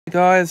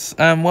guys,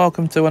 and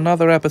welcome to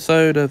another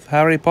episode of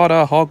Harry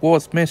Potter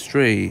Hogwarts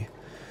Mystery.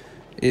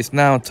 It's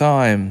now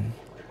time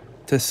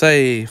to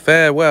say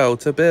farewell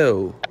to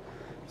Bill.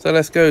 So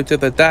let's go to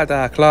the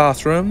Dada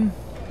classroom.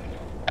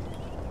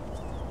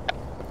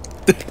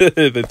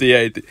 The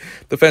DA,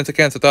 Defense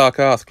Against the Dark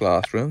Arts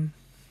classroom.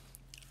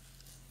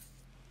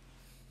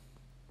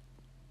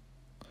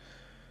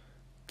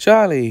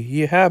 Charlie,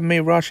 you had me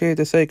rush here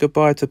to say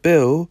goodbye to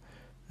Bill,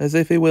 as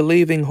if he were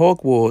leaving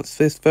Hogwarts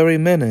this very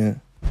minute.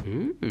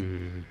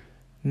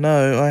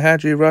 No, I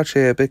had you rush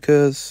here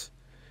because,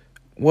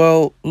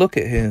 well, look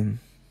at him.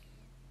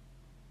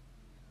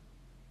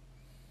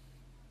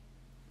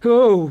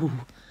 Oh!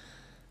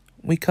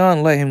 We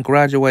can't let him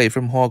graduate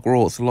from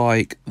Hogwarts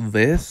like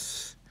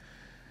this.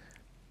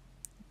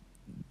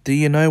 Do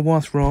you know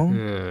what's wrong?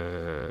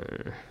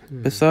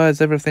 Besides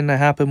everything that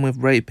happened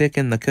with Ratepick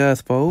and the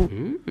Curse Vault,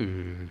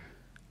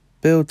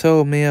 Bill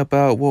told me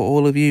about what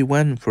all of you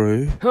went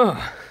through.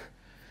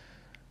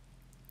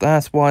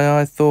 That's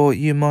why I thought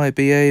you might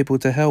be able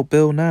to help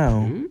Bill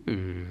now.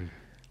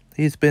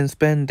 He's been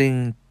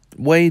spending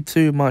way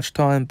too much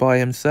time by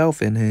himself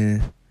in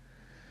here.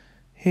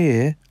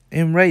 Here,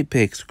 in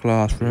Ratepick's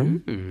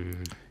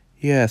classroom.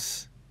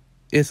 Yes,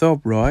 it's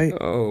alright.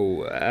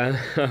 Oh.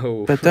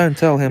 But don't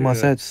tell him I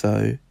said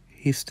so.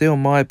 He's still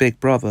my big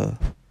brother.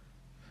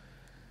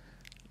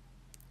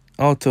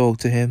 I'll talk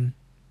to him.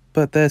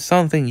 But there's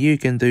something you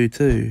can do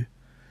too.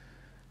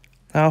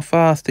 How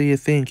fast do you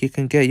think you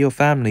can get your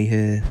family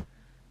here?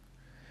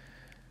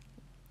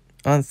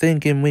 I'm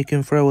thinking we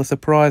can throw a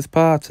surprise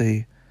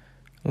party.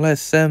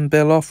 Let's send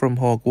Bill off from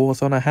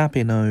Hogwarts on a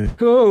happy note.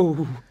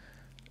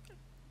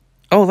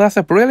 Oh, that's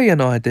a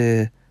brilliant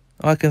idea.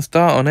 I can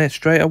start on it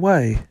straight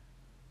away.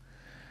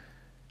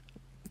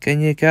 Can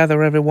you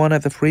gather everyone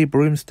at the Three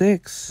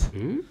Broomsticks?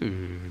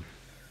 And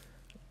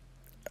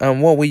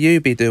what will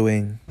you be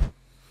doing?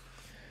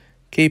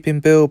 Keeping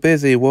Bill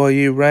busy while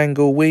you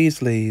wrangle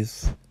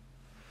Weasleys.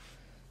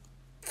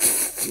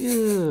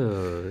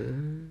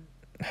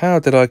 How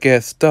did I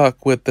get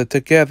stuck with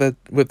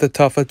the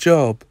tougher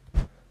job?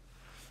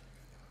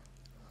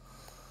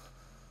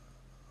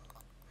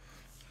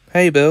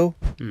 Hey, Bill.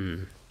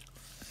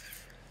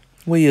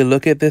 Will you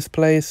look at this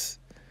place?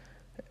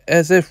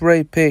 As if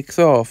Ratepick's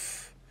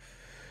off,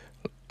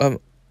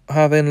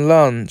 having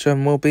lunch,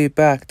 and we'll be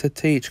back to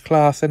teach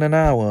class in an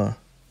hour.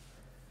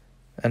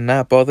 And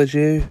that bothers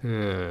you?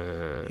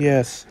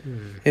 Yes.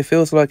 It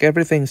feels like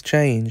everything's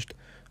changed,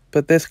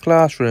 but this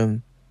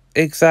classroom,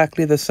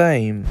 exactly the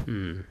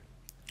same.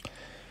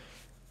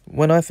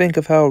 When I think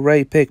of how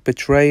Ratepick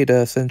betrayed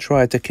us and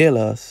tried to kill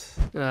us,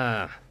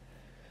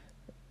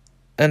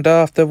 and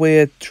after we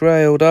had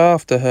trailed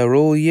after her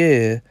all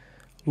year,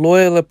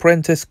 loyal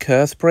apprentice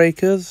curse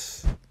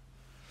breakers?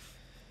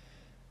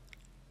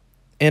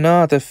 In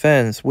our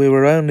defense, we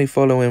were only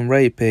following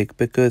Ratepick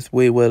because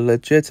we were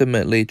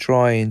legitimately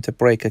trying to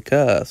break a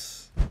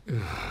curse.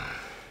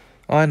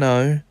 I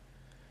know.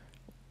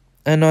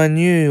 And I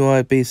knew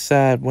I'd be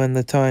sad when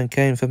the time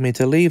came for me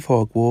to leave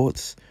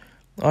Hogwarts.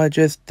 I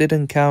just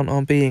didn't count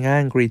on being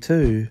angry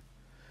too.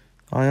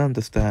 I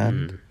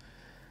understand.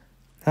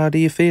 How do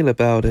you feel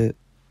about it?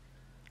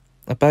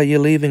 About you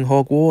leaving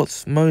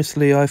Hogwarts?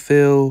 Mostly I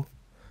feel...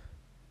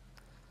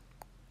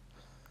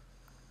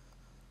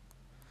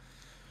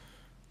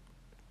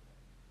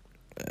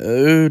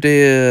 Oh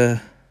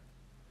dear.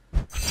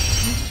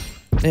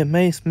 It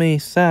makes me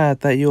sad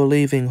that you're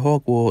leaving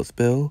Hogwarts,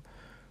 Bill.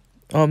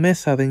 I'll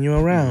miss having you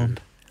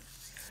around.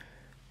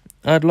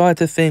 I'd like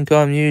to think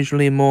I'm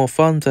usually more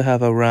fun to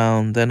have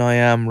around than I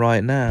am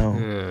right now.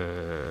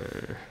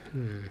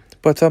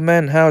 But I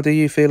meant, how do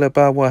you feel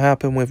about what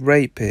happened with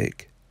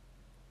Ratepick?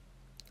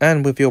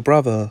 And with your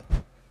brother?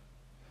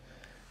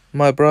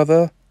 My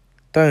brother?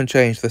 Don't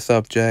change the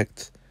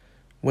subject.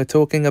 We're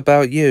talking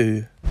about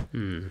you.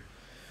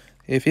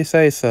 If you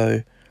say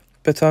so.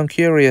 But I'm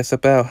curious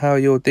about how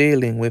you're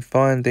dealing with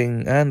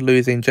finding and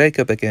losing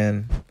Jacob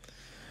again.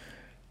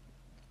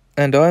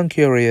 And I'm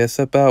curious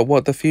about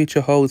what the future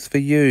holds for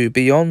you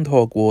beyond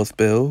Hogwarts,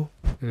 Bill.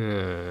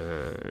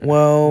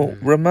 Well,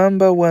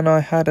 remember when I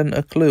hadn't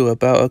a clue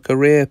about a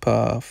career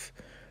path,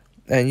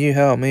 and you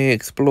helped me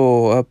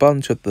explore a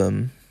bunch of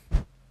them?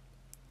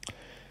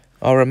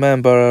 I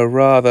remember a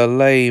rather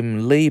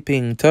lame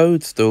leaping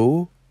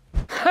toadstool.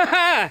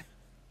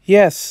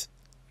 Yes,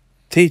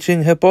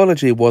 teaching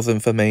herbology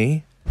wasn't for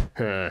me.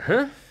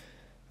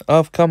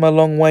 I've come a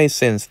long way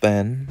since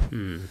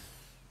then.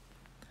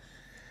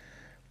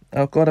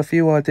 I've got a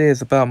few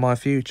ideas about my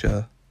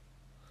future.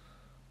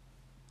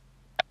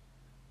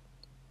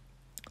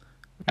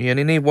 You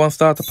only need one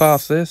star to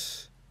pass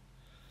this.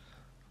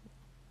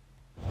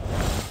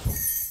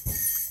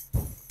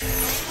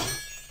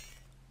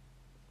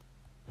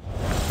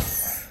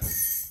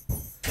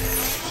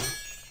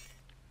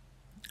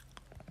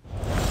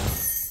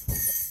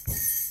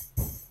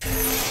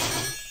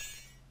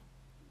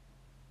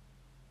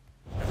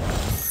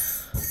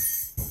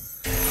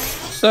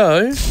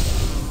 So,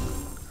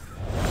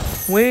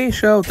 we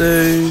shall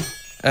do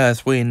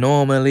as we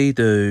normally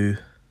do.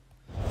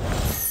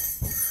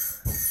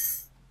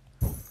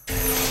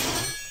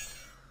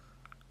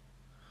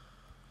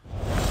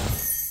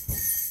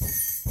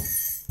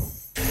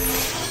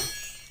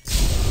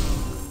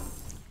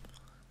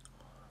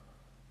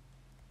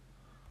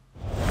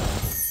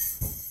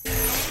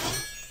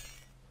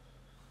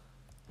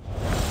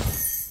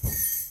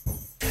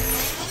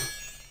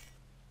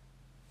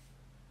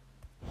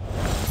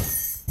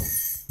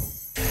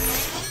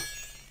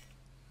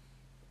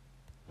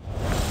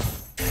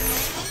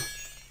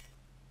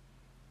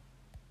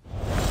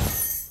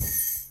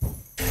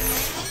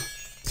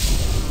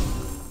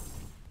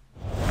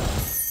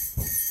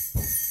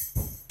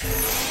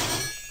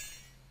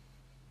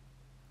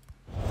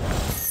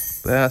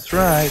 That's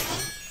right.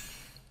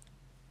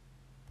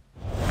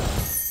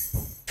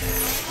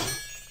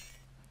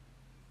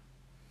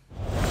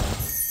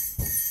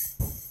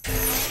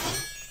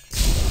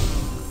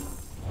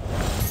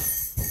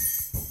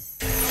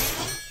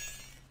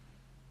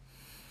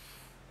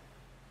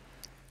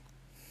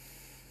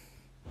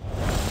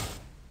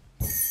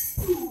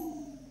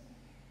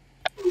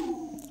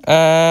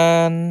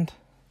 And,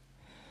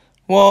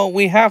 well,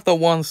 we have the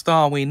 1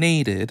 star we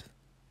needed.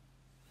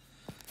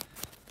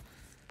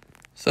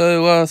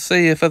 So I'll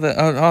see you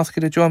I'll ask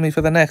you to join me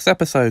for the next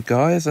episode,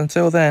 guys.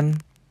 Until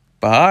then,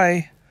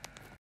 bye.